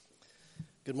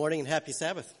Good morning and happy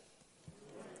Sabbath.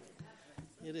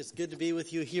 It is good to be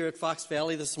with you here at Fox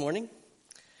Valley this morning.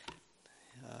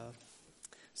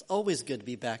 It's always good to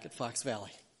be back at Fox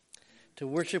Valley, to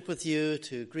worship with you,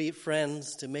 to greet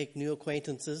friends, to make new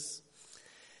acquaintances.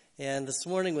 And this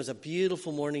morning was a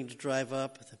beautiful morning to drive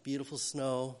up with the beautiful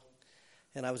snow,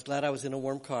 and I was glad I was in a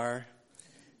warm car,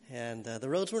 and the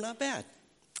roads were not bad.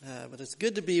 But it's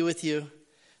good to be with you,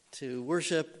 to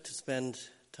worship, to spend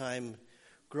time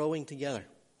growing together,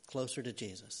 closer to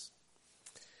Jesus.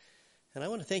 And I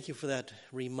want to thank you for that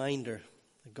reminder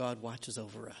that God watches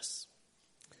over us.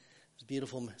 It's a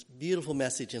beautiful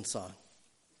message in song.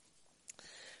 A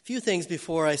few things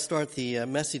before I start the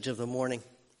message of the morning.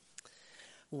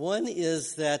 One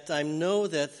is that I know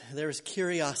that there's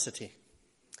curiosity.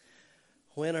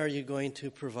 When are you going to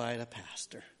provide a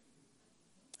pastor?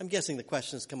 I'm guessing the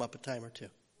questions come up a time or two.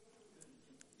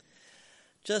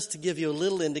 Just to give you a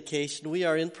little indication, we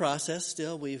are in process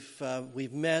still.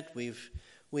 We've met.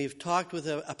 We've talked with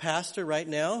a pastor right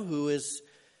now who is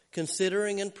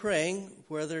considering and praying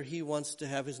whether he wants to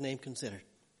have his name considered.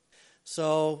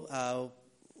 So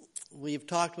we've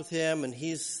talked with him, and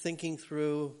he's thinking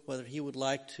through whether he would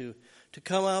like to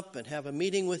come up and have a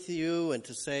meeting with you and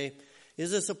to say,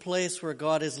 is this a place where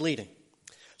God is leading?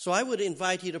 So I would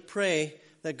invite you to pray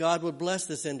that God would bless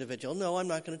this individual. No, I'm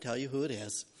not going to tell you who it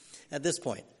is at this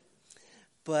point.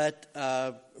 But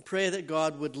pray that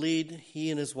God would lead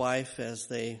he and his wife as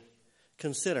they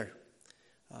consider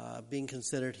being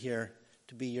considered here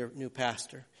to be your new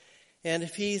pastor. And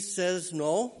if he says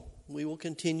no, we will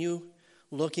continue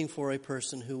looking for a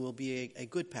person who will be a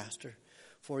good pastor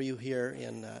for you here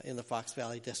in the Fox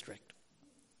Valley District.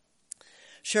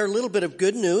 Share a little bit of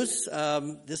good news.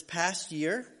 This past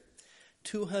year,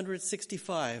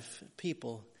 265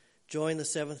 people joined the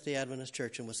Seventh-day Adventist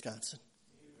Church in Wisconsin.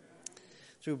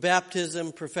 Through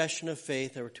baptism, profession of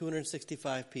faith, there were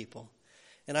 265 people.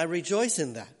 And I rejoice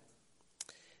in that.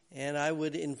 And I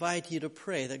would invite you to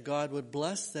pray that God would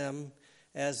bless them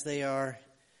as they are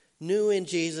new in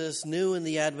Jesus, new in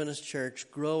the Adventist Church,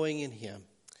 growing in Him.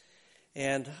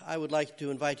 And I would like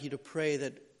to invite you to pray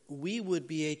that we would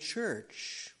be a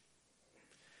church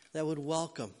that would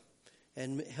welcome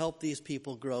and help these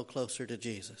people grow closer to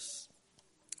Jesus.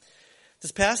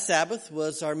 This past Sabbath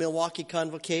was our Milwaukee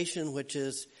Convocation, which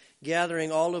is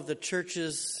gathering all of the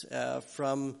churches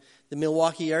from the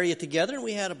Milwaukee area together. And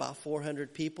we had about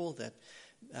 400 people that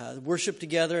worshiped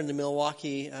together in the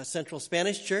Milwaukee Central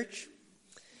Spanish Church.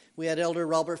 We had Elder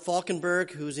Robert Falkenberg,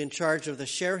 who's in charge of the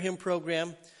Share Him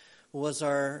program, was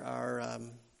our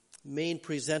main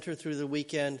presenter through the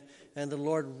weekend, and the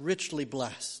Lord richly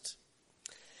blessed.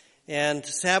 And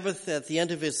Sabbath, at the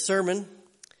end of his sermon,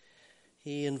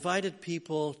 he invited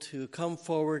people to come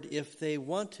forward if they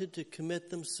wanted to commit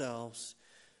themselves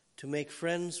to make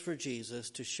friends for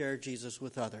Jesus, to share Jesus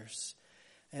with others.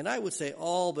 And I would say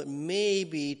all but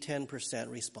maybe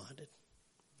 10% responded.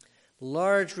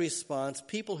 Large response,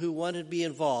 people who wanted to be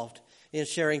involved in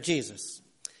sharing Jesus.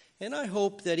 And I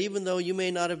hope that even though you may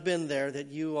not have been there,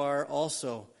 that you are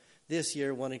also this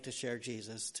year wanting to share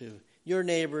Jesus to your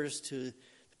neighbors, to the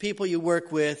people you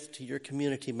work with, to your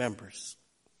community members.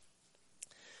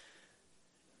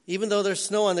 Even though there's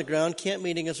snow on the ground, camp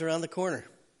meeting is around the corner.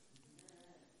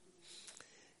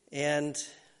 And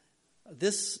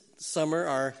this summer,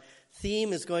 our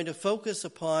theme is going to focus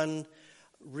upon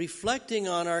reflecting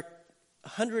on our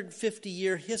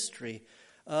 150-year history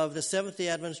of the Seventh-day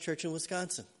Adventist Church in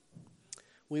Wisconsin.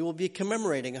 We will be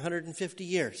commemorating 150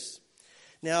 years.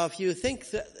 Now, if you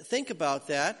think about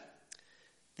that,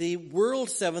 the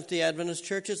World Seventh-day Adventist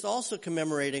Church is also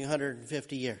commemorating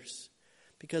 150 years.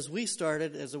 Because we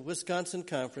started as a Wisconsin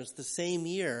conference the same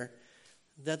year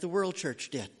that the World Church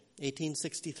did,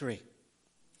 1863.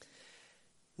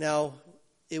 Now,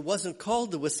 it wasn't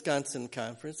called the Wisconsin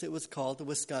Conference, it was called the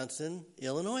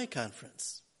Wisconsin-Illinois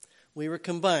Conference. We were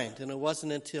combined, and it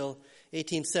wasn't until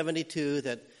 1872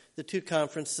 that the two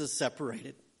conferences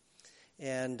separated.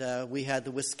 And we had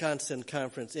the Wisconsin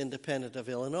Conference independent of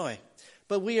Illinois.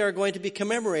 But we are going to be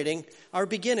commemorating our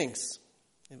beginnings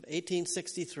in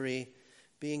 1863,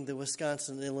 being the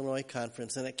Wisconsin-Illinois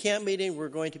Conference. And at camp meeting, we're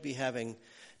going to be having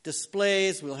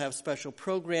displays. We'll have special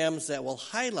programs that will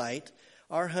highlight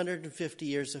our 150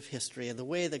 years of history and the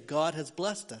way that God has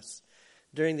blessed us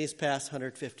during these past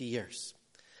 150 years.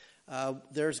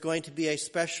 There's going to be a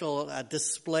special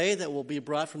display that will be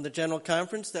brought from the General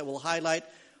Conference that will highlight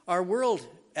our world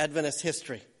Adventist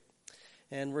history.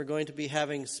 And we're going to be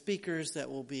having speakers that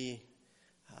will be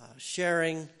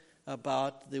sharing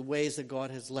about the ways that God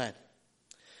has led.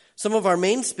 Some of our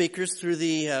main speakers through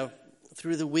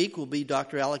the week will be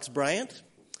Dr. Alex Bryant,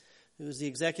 who is the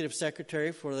executive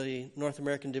secretary for the North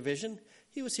American Division.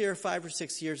 He was here 5 or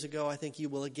 6 years ago. I think you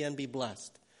will again be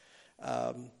blessed.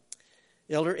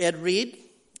 Elder Ed Reed,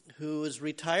 who is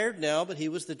retired now, but he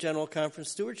was the General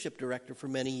Conference Stewardship Director for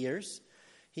many years.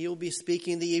 He will be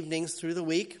speaking the evenings through the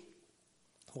week.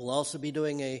 We'll also be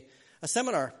doing a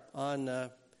seminar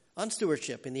on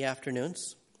stewardship in the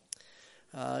afternoons.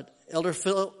 Elder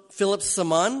Philip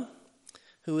Saman,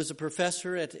 who is a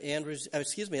professor at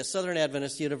Southern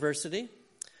Adventist University,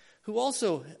 who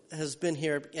also has been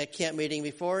here at camp meeting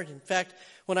before. In fact,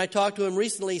 when I talked to him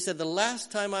recently, he said the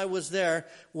last time I was there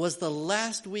was the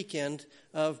last weekend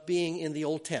of being in the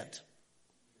old tent.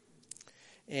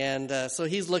 And so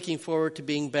he's looking forward to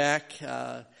being back.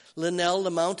 Linnell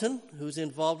LeMountain, who's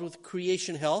involved with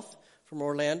Creation Health from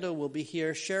Orlando, will be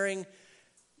here sharing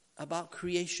about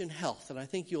creation health. And I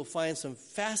think you'll find some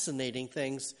fascinating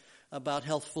things about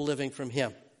healthful living from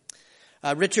him.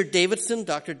 Richard Davidson,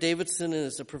 Dr. Davidson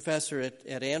is a professor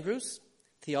at Andrews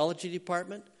Theology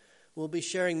Department, will be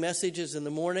sharing messages in the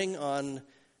morning on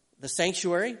the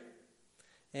sanctuary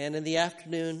and in the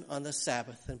afternoon on the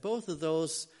Sabbath. And both of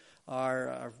those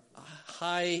are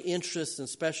high interests and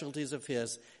specialties of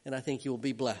his, and I think you will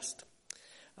be blessed.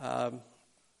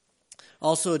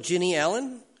 Also, Ginny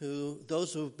Allen, who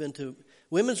those who have been to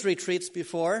women's retreats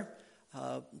before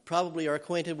probably are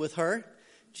acquainted with her.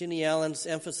 Ginny Allen's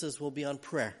emphasis will be on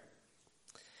prayer.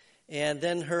 And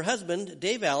then her husband,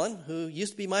 Dave Allen, who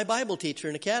used to be my Bible teacher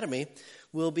in Academy,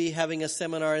 will be having a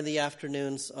seminar in the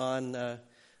afternoons on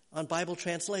Bible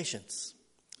translations.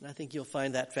 And I think you'll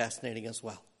find that fascinating as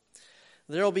well.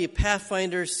 There will be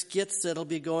Pathfinder skits that will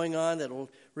be going on that will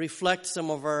reflect some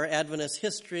of our Adventist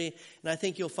history. And I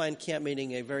think you'll find camp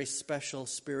meeting a very special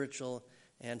spiritual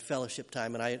and fellowship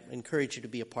time. And I encourage you to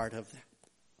be a part of that.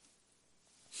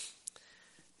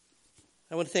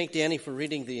 I want to thank Danny for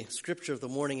reading the scripture of the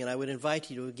morning. And I would invite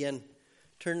you to again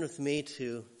turn with me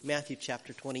to Matthew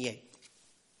chapter 28.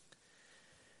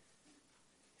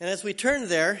 And as we turn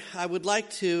there, I would like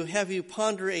to have you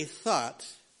ponder a thought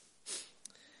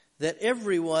that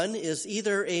everyone is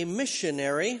either a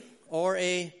missionary or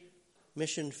a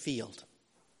mission field.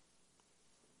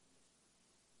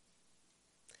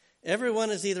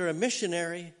 Everyone is either a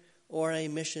missionary or a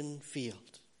mission field.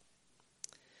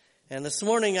 And this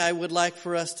morning I would like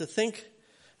for us to think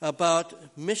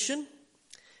about mission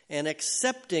and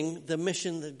accepting the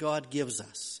mission that God gives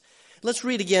us. Let's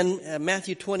read again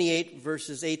Matthew 28,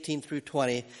 verses 18 through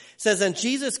 20. It says, "And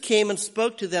Jesus came and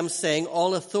spoke to them, saying,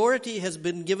 'All authority has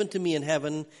been given to me in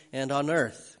heaven and on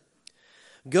earth.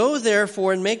 Go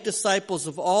therefore and make disciples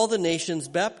of all the nations,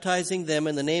 baptizing them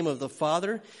in the name of the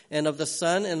Father and of the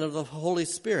Son and of the Holy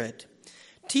Spirit,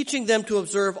 teaching them to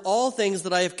observe all things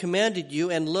that I have commanded you.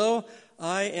 And lo,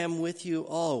 I am with you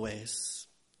always,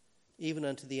 even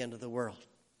unto the end of the world.'"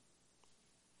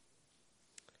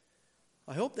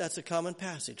 I hope that's a common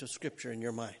passage of Scripture in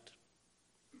your mind.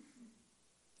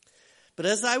 But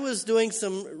as I was doing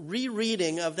some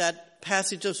rereading of that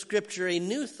passage of Scripture, a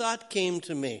new thought came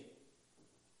to me.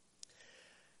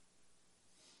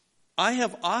 I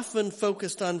have often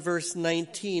focused on verse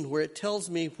 19, where it tells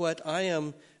me what I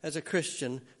am, as a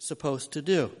Christian, supposed to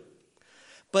do.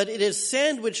 But it is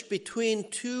sandwiched between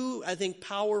two, I think,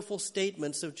 powerful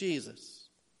statements of Jesus.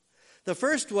 The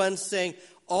first one saying,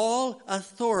 "All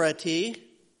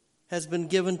authority has been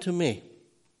given to me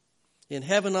in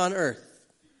heaven and on earth."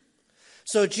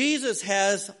 So Jesus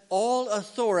has all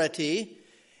authority.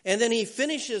 And then he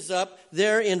finishes up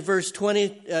there in verse 20.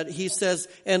 He says,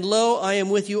 "And lo, I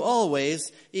am with you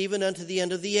always, even unto the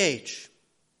end of the age."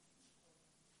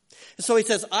 And so he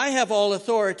says, I have all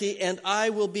authority and I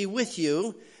will be with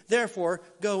you. Therefore,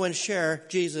 go and share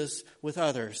Jesus with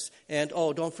others. And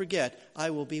don't forget, I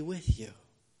will be with you.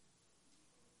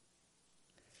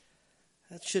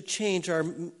 That should change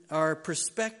our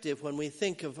perspective when we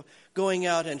think of going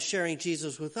out and sharing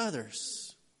Jesus with others.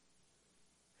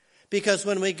 Because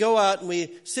when we go out and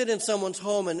we sit in someone's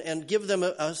home and give them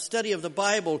a study of the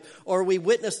Bible, or we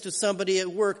witness to somebody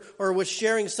at work, or we're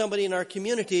sharing somebody in our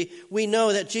community, we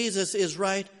know that Jesus is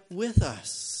right with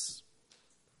us.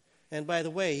 And by the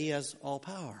way, he has all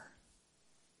power.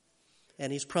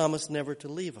 And he's promised never to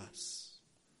leave us.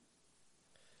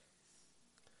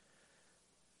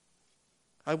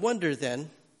 I wonder then,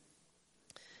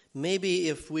 maybe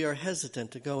if we are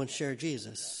hesitant to go and share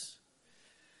Jesus,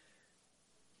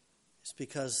 it's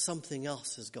because something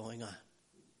else is going on.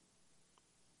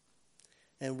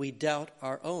 And we doubt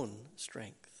our own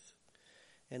strength.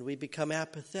 And we become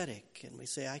apathetic and we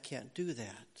say, I can't do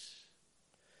that.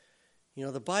 You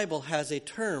know, the Bible has a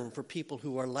term for people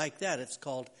who are like that. It's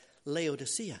called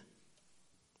Laodicea.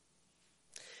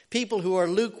 People who are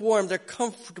lukewarm, they're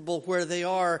comfortable where they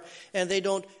are, and they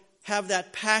don't have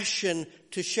that passion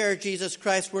to share Jesus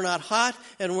Christ. We're not hot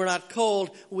and we're not cold.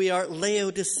 We are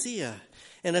Laodicea.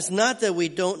 And it's not that we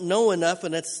don't know enough,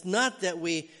 and it's not that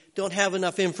we don't have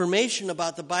enough information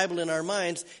about the Bible in our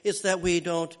minds. It's that we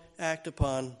don't act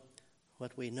upon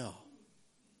what we know.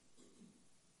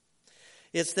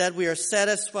 It's that we are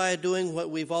satisfied doing what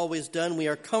we've always done. We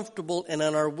are comfortable and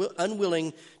are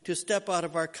unwilling to step out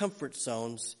of our comfort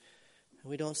zones.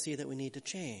 We don't see that we need to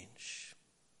change.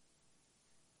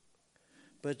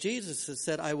 But Jesus has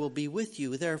said, I will be with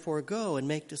you, therefore go and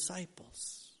make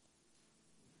disciples.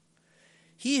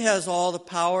 He has all the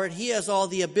power and he has all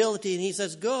the ability, and he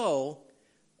says, go.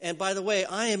 And by the way,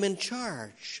 I am in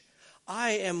charge.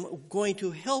 I am going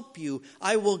to help you.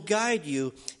 I will guide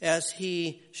you as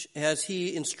he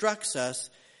instructs us.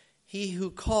 He who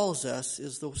calls us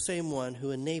is the same one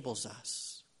who enables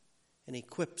us and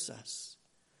equips us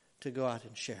to go out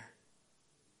and share.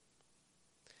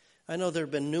 I know there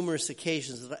have been numerous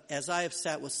occasions that as I have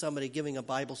sat with somebody giving a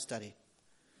Bible study,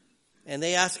 and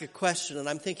they ask a question, and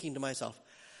I'm thinking to myself,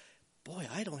 boy,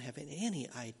 I don't have any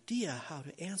idea how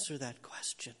to answer that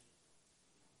question.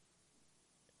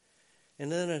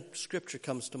 And then a scripture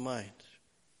comes to mind.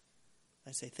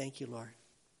 I say, thank you, Lord.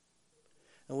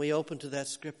 And we open to that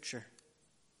scripture.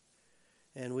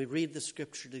 And we read the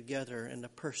scripture together, and the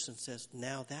person says,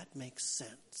 now that makes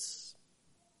sense.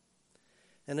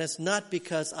 And it's not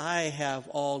because I have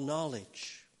all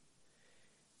knowledge.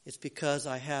 It's because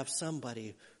I have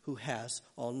somebody who has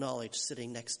all knowledge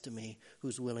sitting next to me,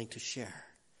 who's willing to share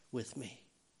with me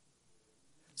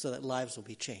so that lives will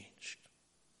be changed.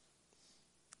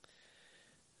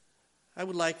 I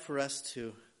would like for us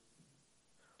to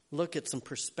look at some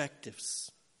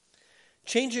perspectives,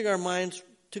 changing our minds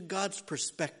to God's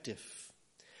perspective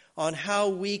on how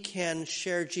we can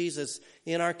share Jesus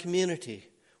in our community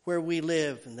where we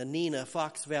live in the Neenah,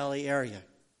 Fox Valley area.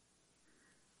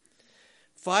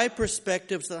 5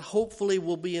 perspectives that hopefully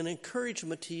will be an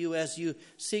encouragement to you as you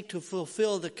seek to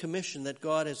fulfill the commission that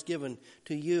God has given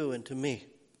to you and to me.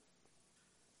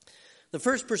 The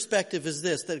first perspective is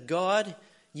this, that God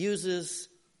uses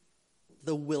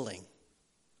the willing.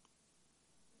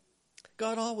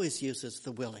 God always uses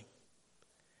the willing.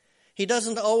 He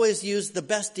doesn't always use the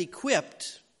best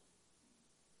equipped.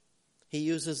 He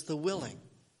uses the willing.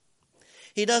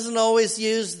 He doesn't always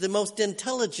use the most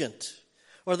intelligent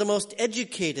or the most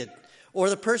educated or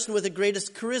the person with the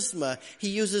greatest charisma. He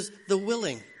uses the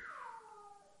willing.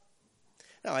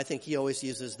 Now, I think he always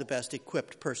uses the best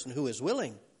equipped person who is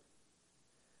willing.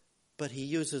 But he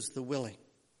uses the willing.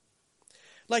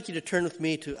 I'd like you to turn with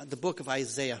me to the book of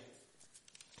Isaiah.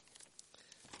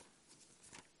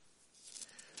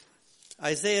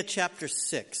 Isaiah chapter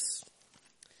 6.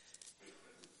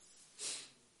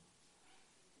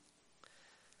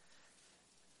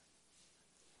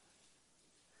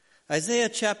 Isaiah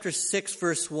chapter 6,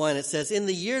 verse 1, it says, in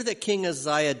the year that King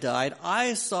Uzziah died,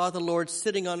 I saw the Lord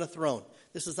sitting on a throne.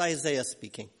 This is Isaiah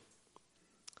speaking.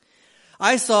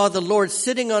 I saw the Lord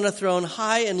sitting on a throne,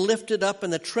 high and lifted up,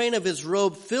 and the train of his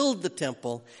robe filled the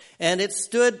temple, and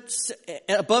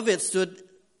above it stood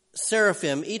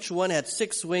seraphim. Each one had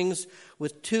 6 wings.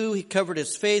 With 2 he covered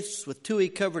his face, with 2 he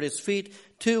covered his feet,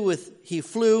 2 he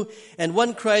flew, and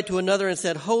one cried to another and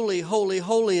said, holy, holy,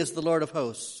 holy is the Lord of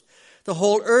hosts. The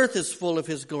whole earth is full of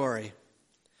his glory.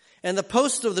 And the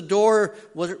posts of the door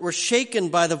were shaken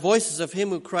by the voices of him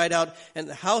who cried out, and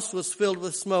the house was filled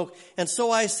with smoke. And so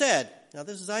I said, now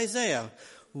this is Isaiah,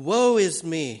 woe is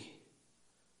me,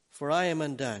 for I am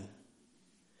undone.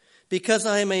 Because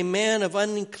I am a man of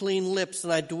unclean lips,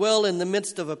 and I dwell in the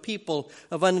midst of a people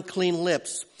of unclean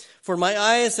lips. For my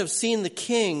eyes have seen the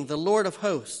King, the Lord of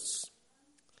hosts.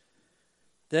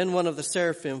 Then one of the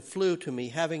seraphim flew to me,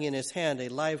 having in his hand a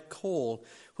live coal,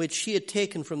 which he had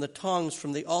taken from the tongs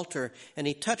from the altar, and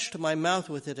he touched my mouth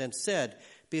with it and said,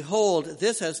 behold,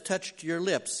 this has touched your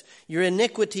lips. Your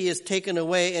iniquity is taken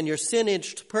away, and your sin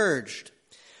is purged.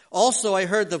 Also I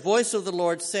heard the voice of the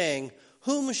Lord saying,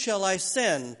 whom shall I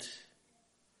send?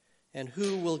 And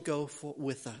who will go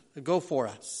for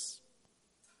us?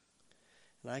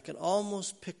 And I can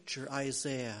almost picture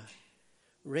Isaiah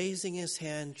raising his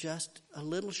hand just a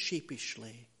little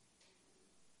sheepishly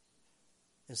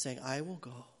and saying, I will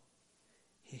go.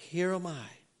 Here am I.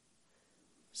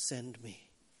 Send me.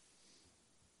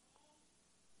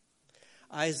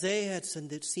 Isaiah had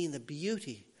seen the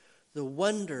beauty, the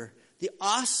wonder, the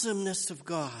awesomeness of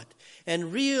God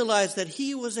and realized that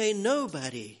he was a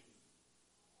nobody.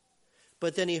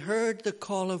 But then he heard the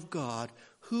call of God,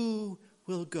 who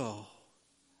will go?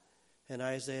 And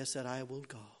Isaiah said, I will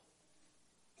go.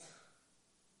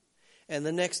 And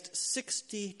the next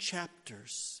 60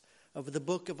 chapters of the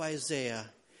book of Isaiah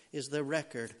is the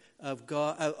record of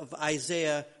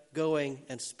Isaiah going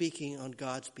and speaking on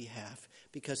God's behalf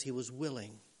because he was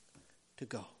willing to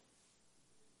go.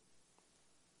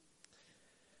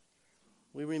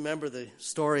 We remember the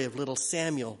story of little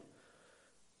Samuel,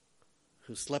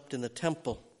 who slept in the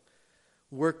temple,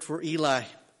 worked for Eli.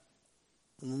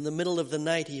 And in the middle of the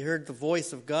night, he heard the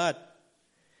voice of God.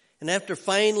 And after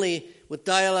finally, with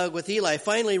dialogue with Eli,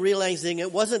 finally realizing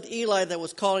it wasn't Eli that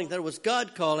was calling, that it was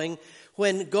God calling,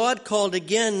 when God called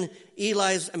again,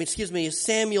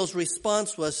 Samuel's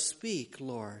response was, "Speak,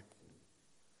 Lord,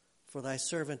 for thy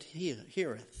servant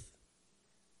heareth."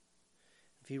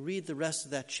 If you read the rest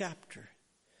of that chapter,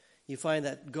 you find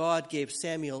that God gave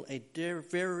Samuel a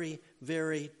very,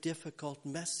 very difficult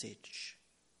message.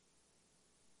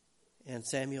 And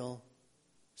Samuel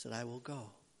said, "I will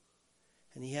go."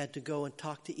 And he had to go and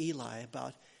talk to Eli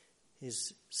about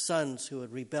his sons who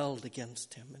had rebelled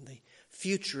against him and the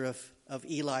future of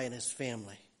Eli and his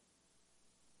family.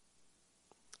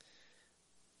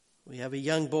 We have a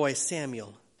young boy,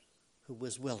 Samuel, who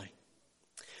was willing.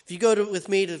 If you go with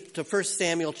me to 1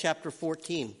 Samuel chapter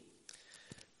 14.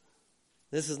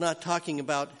 This is not talking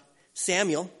about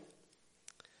Samuel,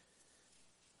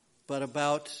 but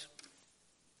about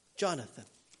Jonathan.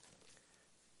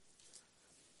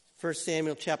 1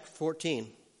 Samuel chapter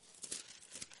 14.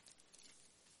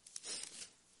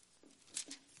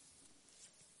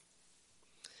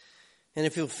 And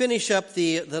if you finish up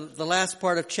the last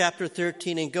part of chapter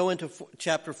 13 and go into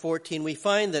chapter 14, we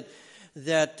find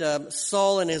that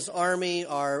Saul and his army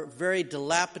are very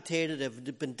dilapidated,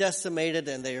 have been decimated,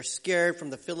 and they are scared from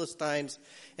the Philistines,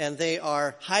 and they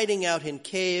are hiding out in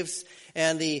caves.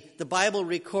 And the Bible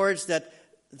records that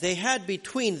they had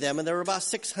between them, and there were about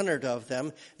 600 of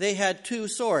them, they had 2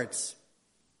 swords.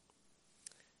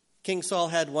 King Saul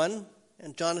had one,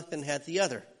 and Jonathan had the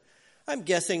other. I'm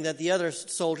guessing that the other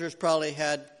soldiers probably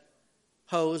had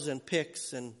hoes and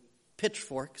picks and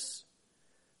pitchforks.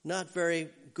 Not very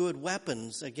good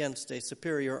weapons against a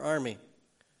superior army.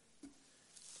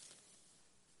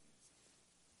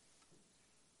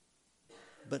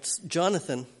 But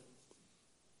Jonathan,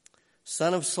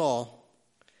 son of Saul,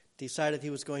 decided he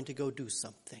was going to go do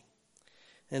something.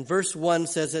 And verse 1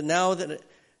 says that now that it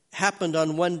happened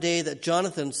on one day that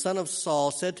Jonathan, son of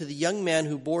Saul, said to the young man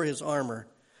who bore his armor,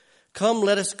 "Come,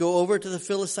 let us go over to the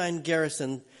Philistine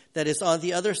garrison that is on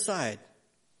the other side."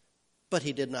 But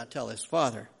he did not tell his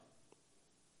father.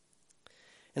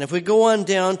 And if we go on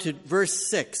down to verse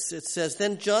 6, it says,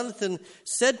 "Then Jonathan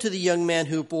said to the young man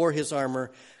who bore his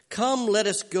armor, 'Come, let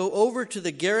us go over to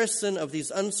the garrison of these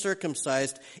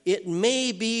uncircumcised. It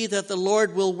may be that the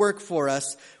Lord will work for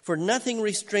us, for nothing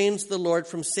restrains the Lord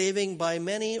from saving by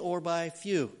many or by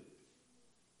few.'"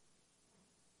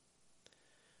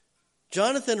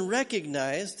 Jonathan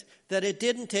recognized that it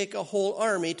didn't take a whole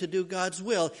army to do God's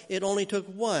will. It only took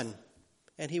one,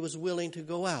 and he was willing to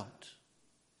go out.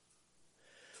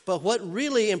 But what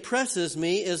really impresses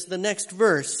me is the next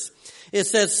verse. It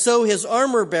says, "So his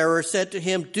armor bearer said to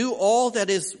him, 'Do all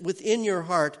that is within your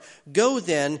heart. Go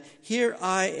then, here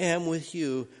I am with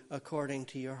you according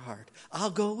to your heart.'"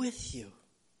 I'll go with you.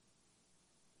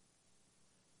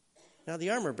 Now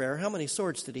the armor bearer, how many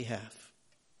swords did he have?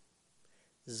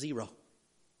 0.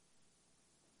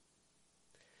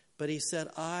 But he said,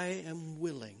 "I am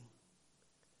willing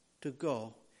to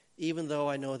go, even though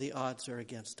I know the odds are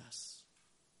against us.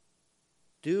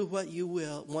 Do what you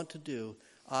will want to do.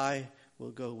 I will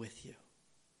go with you."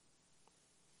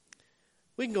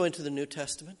 We can go into the New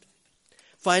Testament,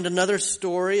 find another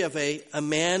story of a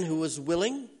man who was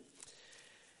willing.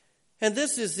 And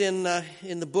this is in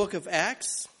the book of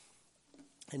Acts.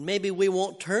 And maybe we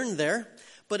won't turn there,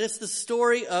 but it's the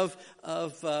story of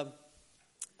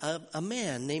a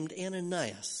man named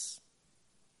Ananias.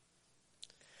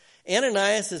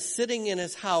 Ananias is sitting in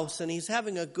his house, and he's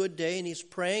having a good day, and he's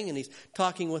praying, and he's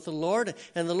talking with the Lord.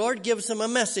 And the Lord gives him a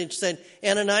message saying,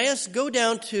 "Ananias, go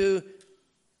down to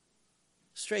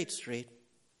Straight Street."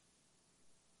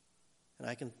 And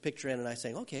I can picture Ananias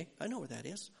saying, "Okay, I know where that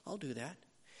is. I'll do that."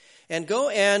 "And go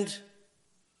and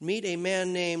meet a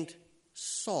man named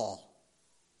Saul."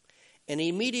 And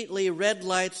immediately red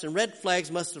lights and red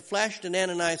flags must have flashed in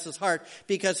Ananias' heart,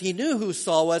 because he knew who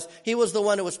Saul was. He was the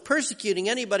one who was persecuting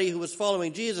anybody who was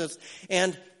following Jesus.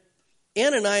 And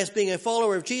Ananias, being a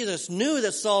follower of Jesus, knew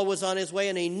that Saul was on his way,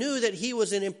 and he knew that he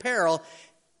was in peril.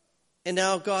 And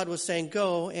now God was saying,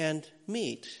 "Go and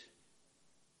meet."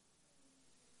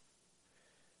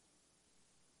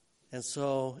 And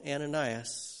so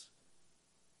Ananias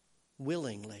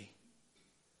willingly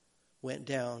went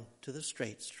down to the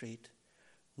Straight Street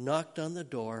knocked on the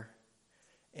door,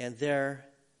 and there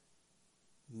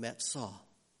met Saul,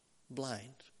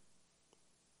 blind.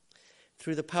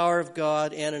 Through the power of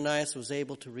God, Ananias was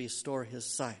able to restore his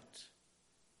sight.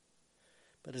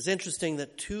 But it's interesting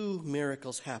that two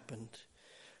miracles happened.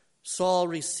 Saul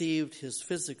received his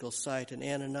physical sight, and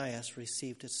Ananias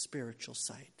received his spiritual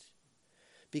sight.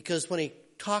 Because when he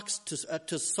talks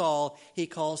to Saul, he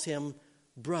calls him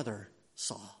Brother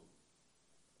Saul.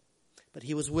 But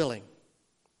he was willing.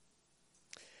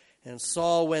 And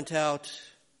Saul went out,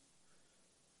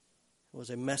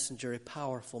 was a messenger, a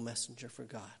powerful messenger for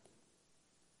God.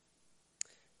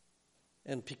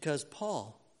 And because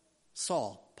Paul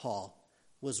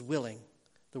was willing,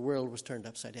 the world was turned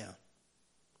upside down.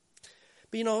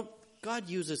 But God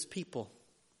uses people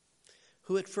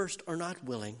who at first are not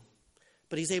willing,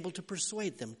 but he's able to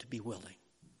persuade them to be willing.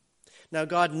 Now,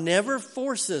 God never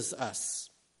forces us,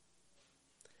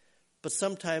 but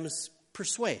sometimes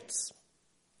persuades.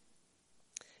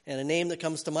 And a name that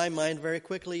comes to my mind very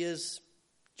quickly is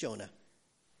Jonah.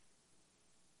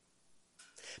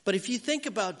 But if you think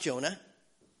about Jonah,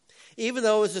 even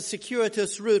though it was a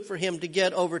circuitous route for him to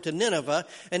get over to Nineveh,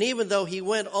 and even though he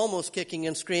went almost kicking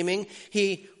and screaming,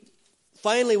 he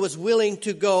finally was willing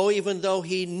to go, even though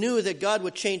he knew that God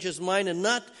would change his mind and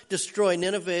not destroy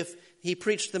Nineveh if he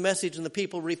preached the message and the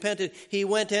people repented. He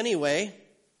went anyway.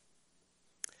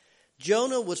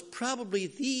 Jonah was probably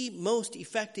the most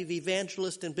effective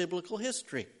evangelist in biblical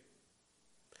history.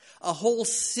 A whole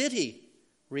city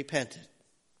repented.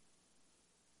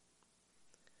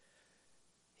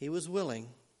 He was willing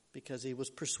because he was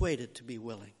persuaded to be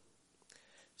willing.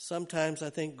 Sometimes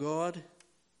I think God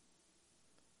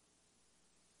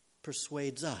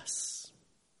persuades us.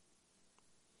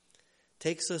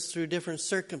 Takes us through different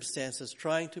circumstances,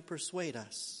 trying to persuade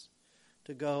us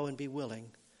to go and be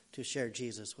willing to share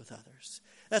Jesus with others.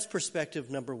 That's perspective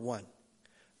number one.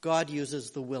 God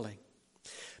uses the willing.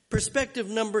 Perspective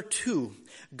number two.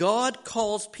 God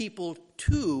calls people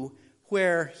to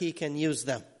where he can use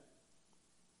them.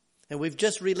 And we've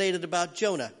just related about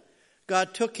Jonah.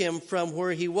 God took him from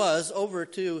where he was over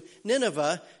to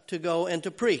Nineveh to go and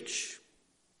to preach.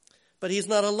 But he's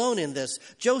not alone in this.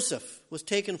 Joseph was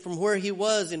taken from where he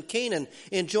was in Canaan,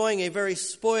 enjoying a very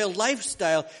spoiled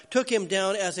lifestyle, took him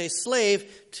down as a slave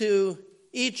to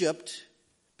Egypt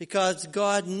because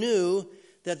God knew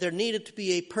that there needed to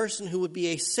be a person who would be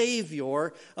a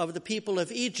savior of the people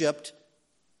of Egypt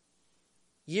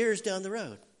years down the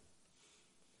road.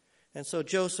 And so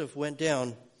Joseph went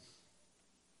down,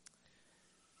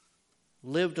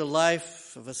 lived a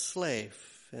life of a slave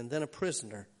and then a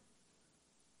prisoner,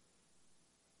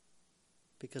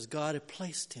 because God had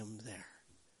placed him there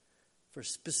for a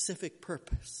specific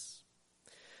purpose.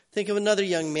 Think of another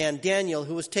young man, Daniel,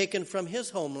 who was taken from his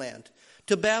homeland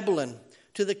to Babylon,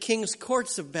 to the king's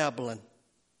courts of Babylon,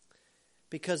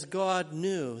 because God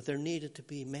knew there needed to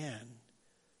be man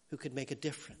who could make a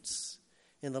difference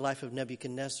in the life of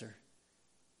Nebuchadnezzar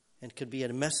and could be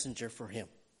a messenger for him.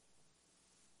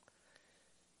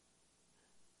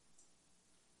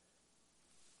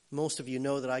 Most of you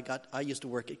know that I used to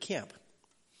work at camp.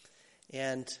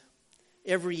 And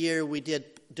every year we did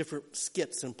different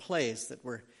skits and plays that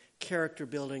were character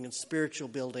building and spiritual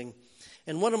building.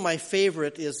 And one of my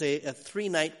favorite is a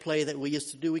 3-night play that we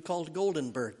used to do. We called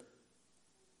Golden Bird.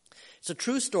 It's a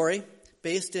true story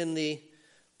based in the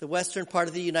western part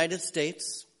of the United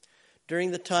States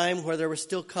during the time where there was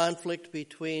still conflict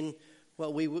between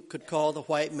what we could call the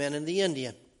white men and the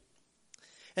Indian.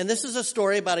 And this is a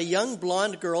story about a young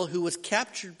blonde girl who was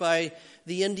captured by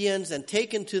the Indians and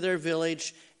taken to their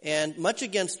village, and much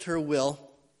against her will,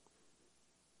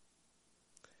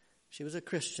 she was a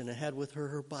Christian and had with her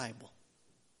her Bible.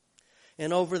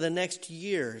 And over the next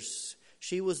years,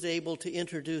 she was able to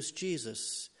introduce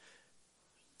Jesus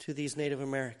to these Native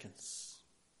Americans.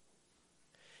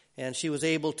 And she was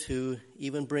able to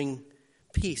even bring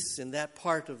peace in that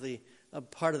part of the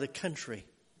country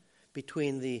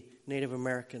between the Native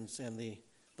Americans and the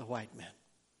white men.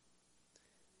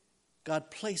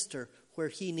 God placed her where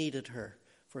he needed her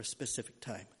for a specific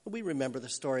time. We remember the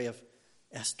story of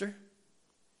Esther.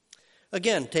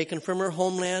 Again, taken from her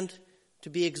homeland to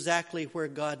be exactly where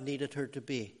God needed her to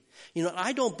be.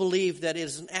 I don't believe that it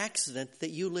is an accident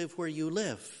that you live where you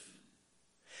live.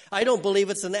 I don't believe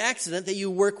it's an accident that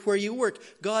you work where you work.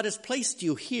 God has placed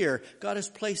you here. God has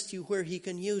placed you where he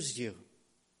can use you.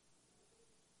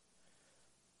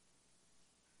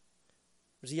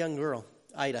 There's a young girl,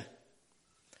 Ida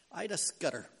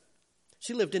Scudder.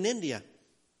 She lived in India.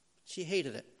 She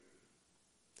hated it.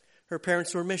 Her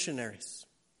parents were missionaries.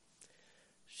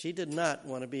 She did not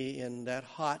want to be in that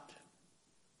hot,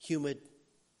 humid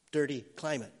dirty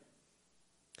climate.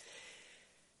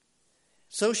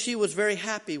 So she was very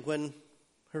happy when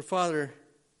her father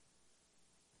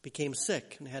became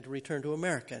sick and had to return to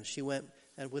America. And she went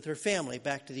and with her family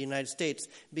back to the United States,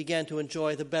 began to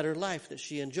enjoy the better life that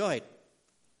she enjoyed.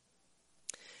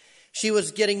 She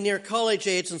was getting near college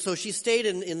age, and so she stayed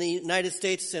in the United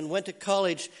States and went to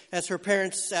college as her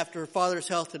parents, after her father's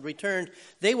health had returned,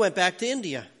 they went back to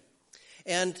India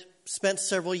and spent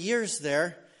several years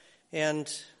there,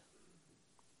 and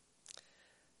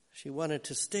she wanted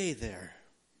to stay there.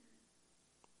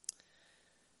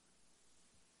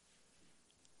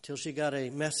 Till she got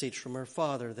a message from her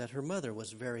father that her mother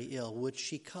was very ill. Would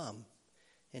she come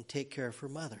and take care of her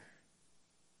mother?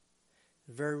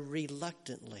 Very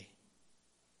reluctantly,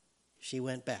 she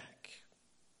went back.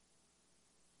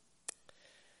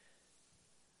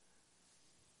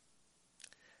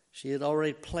 She had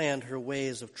already planned her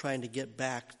ways of trying to get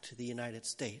back to the United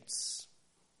States.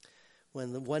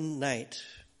 When one night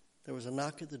there was a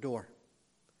knock at the door,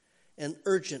 an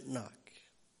urgent knock.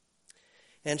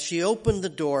 And she opened the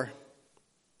door,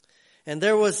 and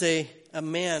there was a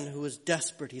man who was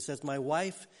desperate. He says, "My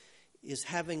wife is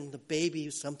having the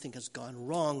baby. Something has gone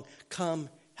wrong.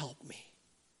 Come help me."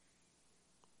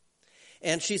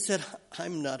 And she said,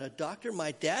 "I'm not a doctor.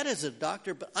 My dad is a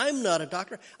doctor, but I'm not a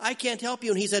doctor. I can't help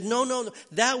you." And he said, No,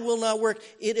 that will not work.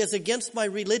 It is against my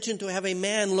religion to have a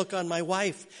man look on my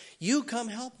wife. You come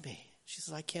help me. She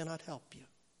said, "I cannot help you."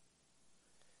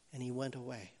 And he went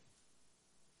away.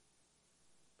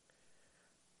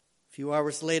 A few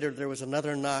hours later, there was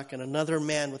another knock, and another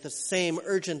man with the same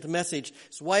urgent message.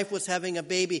 His wife was having a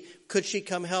baby. Could she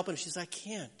come help? And she said, "I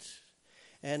can't."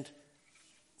 And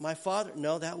my father,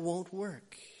 "No, that won't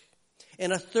work."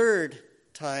 And a third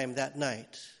time that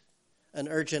night, an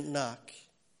urgent knock,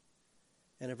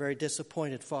 and a very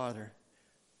disappointed father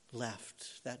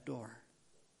left that door.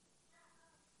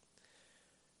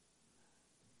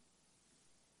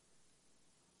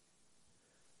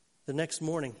 The next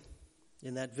morning,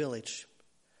 in that village,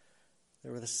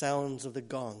 there were the sounds of the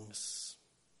gongs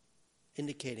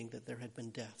indicating that there had been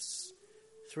deaths.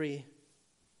 3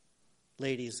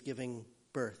 ladies giving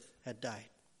birth had died.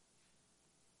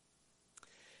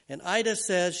 And Ida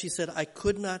says, she said, "I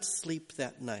could not sleep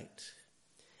that night.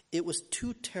 It was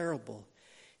too terrible.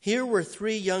 Here were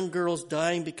 3 young girls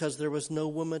dying because there was no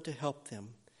woman to help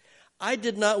them. I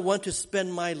did not want to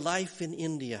spend my life in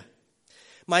India.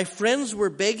 My friends were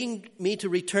begging me to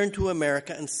return to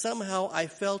America, and somehow I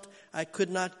felt I could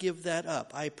not give that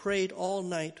up. I prayed all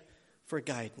night for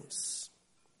guidance."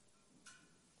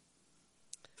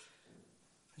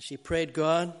 And she prayed,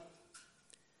 "God,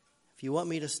 if you want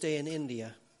me to stay in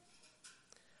India,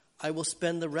 I will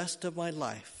spend the rest of my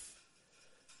life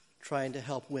trying to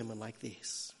help women like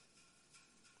these."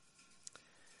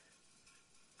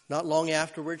 Not long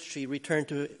afterwards, she returned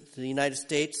to the United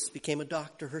States, became a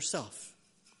doctor herself,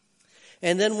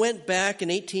 and then went back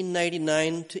in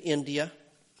 1899 to India.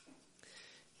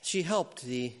 She helped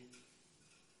the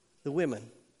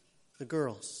women, the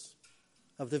girls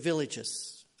of the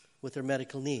villages with their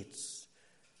medical needs.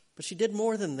 But she did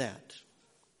more than that.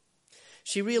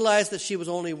 She realized that she was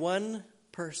only one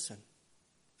person.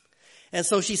 And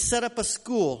so she set up a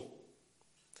school.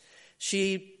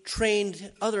 She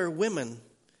trained other women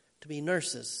to be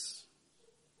nurses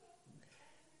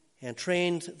and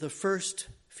trained the first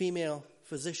female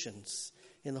physicians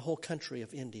in the whole country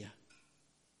of India.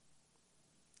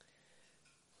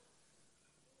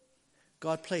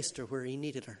 God placed her where he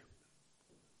needed her,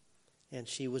 and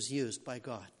she was used by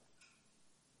God.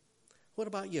 What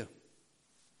about you?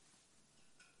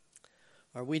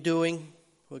 Are we doing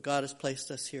what God has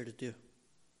placed us here to do?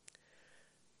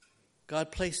 God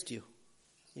placed you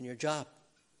in your job.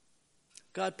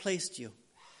 God placed you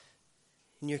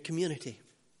in your community.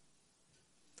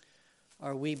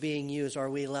 Are we being used?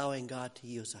 Are we allowing God to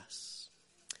use us?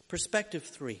 Perspective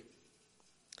 3.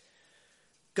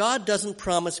 God doesn't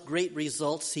promise great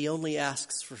results. He only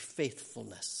asks for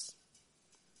faithfulness.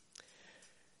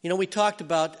 You know, we talked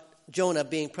about Jonah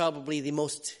being probably the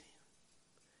most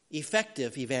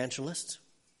effective evangelist.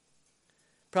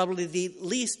 Probably the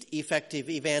least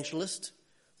effective evangelist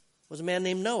was a man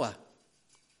named Noah.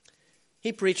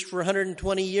 He preached for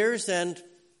 120 years and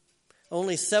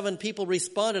only 7 people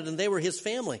responded, and they were his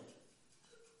family.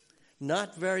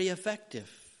 Not very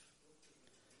effective.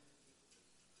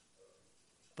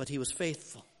 But he was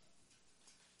faithful.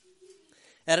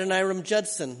 Adoniram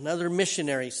Judson, another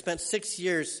missionary, spent 6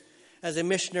 years as a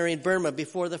missionary in Burma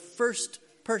before the first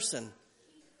person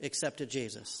accepted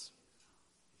Jesus.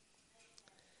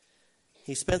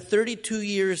 He spent 32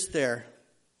 years there.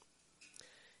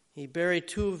 He buried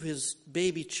 2 of his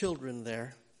baby children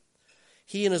there.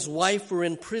 He and his wife were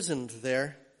imprisoned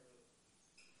there.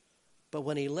 But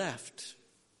when he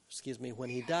when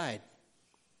he died,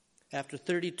 after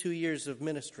 32 years of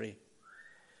ministry,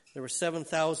 there were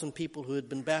 7,000 people who had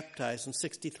been baptized in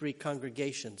 63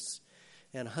 congregations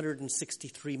and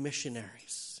 163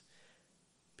 missionaries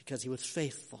because he was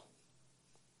faithful.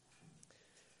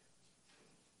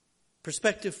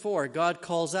 Perspective 4, God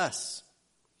calls us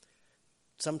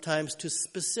sometimes to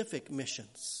specific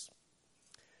missions.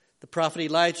 The prophet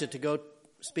Elijah to go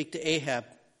speak to Ahab.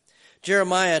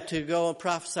 Jeremiah to go and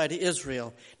prophesy to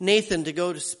Israel. Nathan to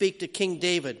go to speak to King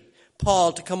David.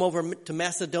 Paul to come over to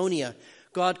Macedonia.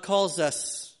 God calls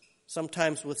us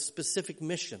sometimes with specific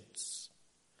missions.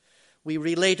 We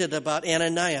related about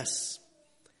Ananias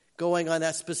going on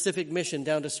that specific mission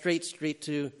down to Straight Street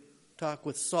to talk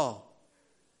with Saul.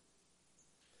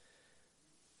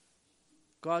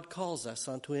 God calls us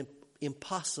onto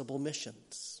impossible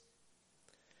missions.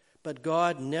 But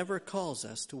God never calls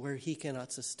us to where he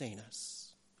cannot sustain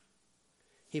us.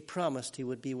 He promised he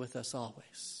would be with us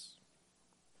always.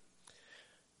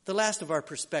 The last of our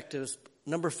perspectives,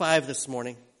 number 5 this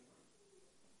morning,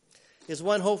 is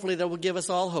one hopefully that will give us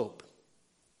all hope.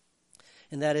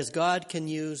 And that is God can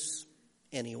use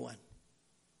anyone.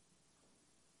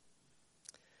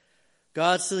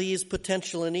 God sees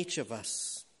potential in each of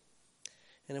us.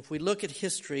 And if we look at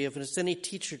history, if it's any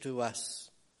teacher to us,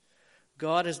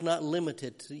 God is not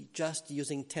limited to just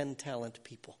using 10-talent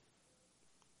people.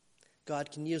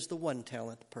 God can use the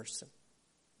 1-talent person.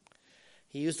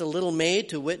 He used a little maid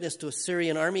to witness to a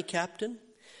Syrian army captain.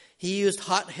 He used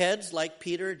hotheads like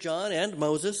Peter, John, and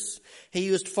Moses. He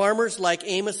used farmers like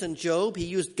Amos and Job. He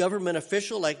used government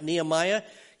officials like Nehemiah.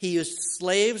 He used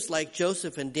slaves like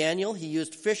Joseph and Daniel. He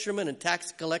used fishermen and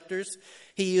tax collectors.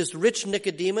 He used rich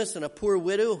Nicodemus and a poor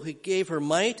widow who gave her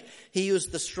mite. He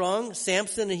used the strong,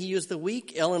 Samson, and he used the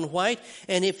weak, Ellen White.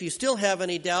 And if you still have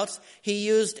any doubts, he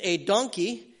used a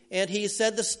donkey, and he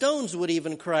said the stones would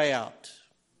even cry out.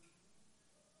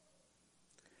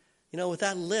 You know, with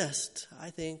that list, I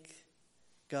think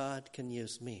God can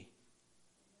use me,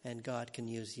 and God can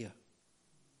use you.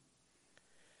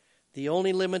 The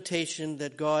only limitation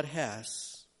that God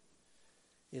has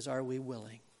is, are we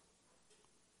willing?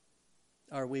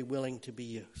 Are we willing to be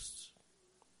used?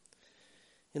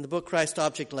 In the book Christ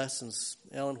Object Lessons,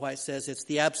 Ellen White says it's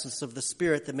the absence of the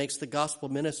Spirit that makes the gospel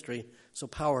ministry so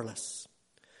powerless.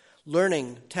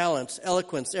 Learning, talents,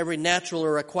 eloquence, every natural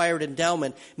or acquired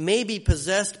endowment may be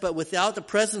possessed, but without the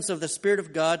presence of the Spirit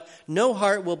of God, no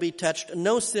heart will be touched,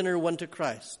 no sinner won to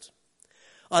Christ.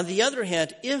 On the other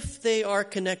hand, if they are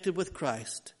connected with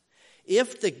Christ,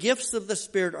 if the gifts of the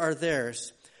Spirit are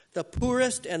theirs, the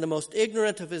poorest and the most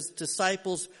ignorant of his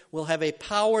disciples will have a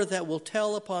power that will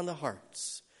tell upon the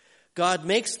hearts. God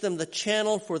makes them the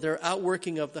channel for their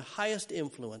outworking of the highest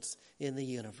influence in the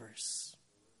universe.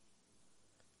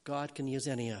 God can use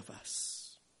any of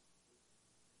us.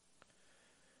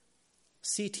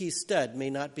 C.T. Studd may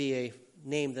not be a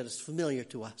name that is familiar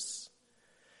to us.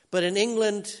 But in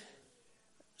England,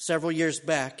 several years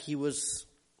back, he was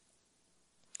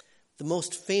the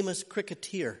most famous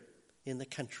cricketer in the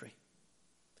country.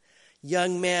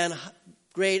 Young man,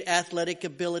 great athletic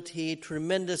ability,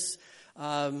 tremendous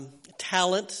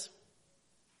talent,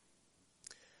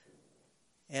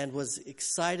 and was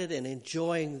excited and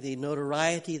enjoying the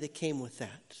notoriety that came with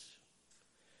that,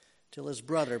 till his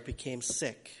brother became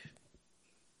sick.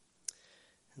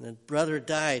 And the brother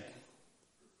died.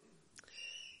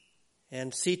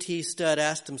 And C.T. Studd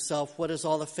asked himself, what is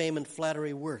all the fame and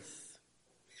flattery worth?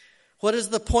 What is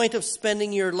the point of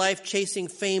spending your life chasing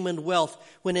fame and wealth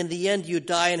when in the end you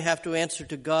die and have to answer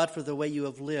to God for the way you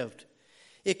have lived?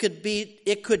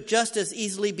 It could just as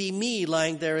easily be me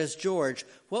lying there as George.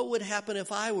 What would happen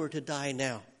if I were to die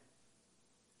now?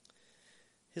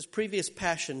 His previous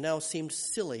passion now seemed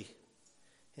silly,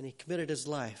 and he committed his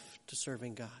life to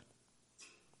serving God.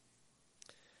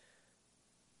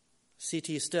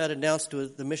 C.T. Studd announced to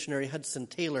the missionary Hudson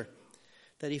Taylor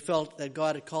that he felt that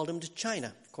God had called him to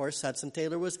China. Of course, Hudson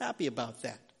Taylor was happy about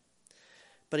that.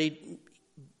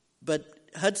 But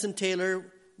Hudson Taylor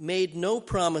made no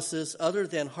promises other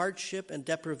than hardship and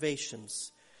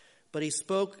deprivations. But he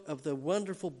spoke of the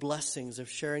wonderful blessings of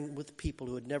sharing with people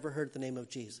who had never heard the name of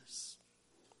Jesus.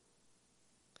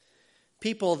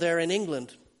 People there in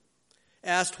England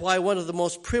asked why one of the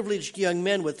most privileged young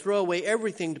men would throw away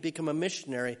everything to become a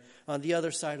missionary on the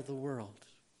other side of the world.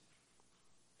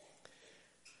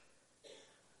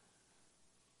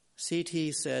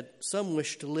 C.T. said, some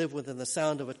wish to live within the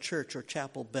sound of a church or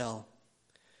chapel bell.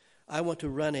 I want to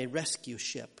run a rescue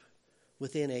ship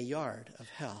within a yard of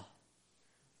hell.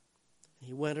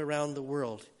 He went around the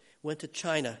world, went to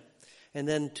China, and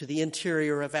then to the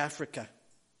interior of Africa.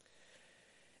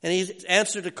 And he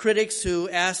answered to critics who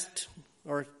asked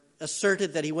or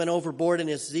asserted that he went overboard in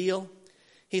his zeal.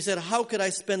 He said, "How could I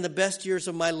spend the best years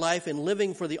of my life in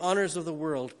living for the honors of the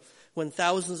world when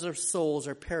thousands of souls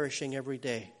are perishing every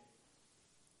day?"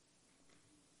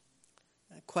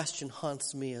 That question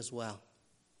haunts me as well.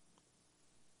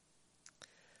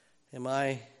 Am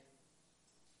I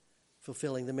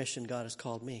fulfilling the mission God has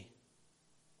called me?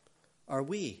 Are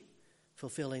we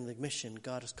fulfilling the mission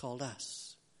God has called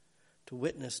us to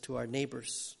witness to our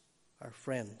neighbors, our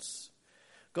friends?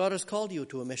 God has called you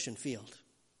to a mission field.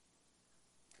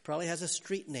 It probably has a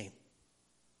street name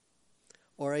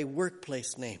or a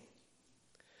workplace name.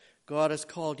 God has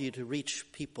called you to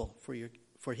reach people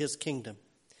for his kingdom.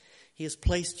 He has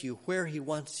placed you where he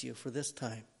wants you for this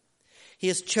time. He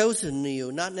has chosen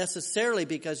you, not necessarily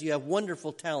because you have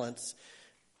wonderful talents,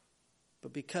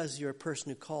 but because you're a person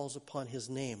who calls upon his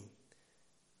name.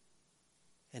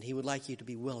 And he would like you to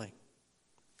be willing.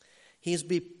 He's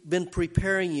been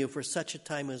preparing you for such a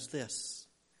time as this.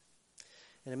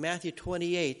 And in Matthew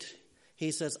 28,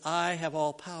 he says, "I have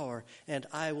all power, and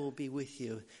I will be with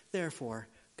you. Therefore,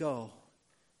 go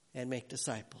and make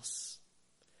disciples."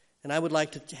 And I would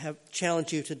like to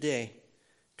challenge you today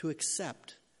to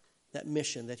accept that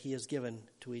mission that he has given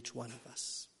to each one of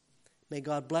us. May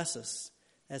God bless us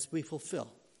as we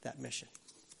fulfill that mission.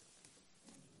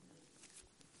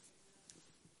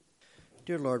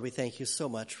 Dear Lord, we thank you so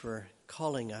much for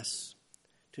calling us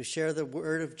to share the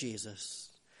word of Jesus,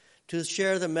 to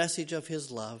share the message of his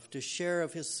love, to share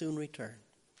of his soon return.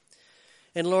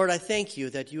 And Lord, I thank you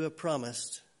that you have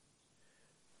promised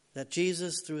that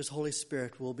Jesus, through his Holy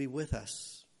Spirit, will be with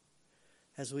us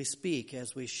as we speak,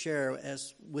 as we share,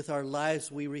 as with our lives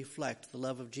we reflect the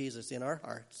love of Jesus in our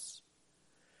hearts.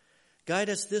 Guide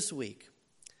us this week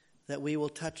that we will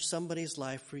touch somebody's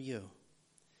life for you.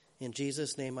 In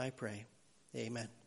Jesus' name I pray. Amen.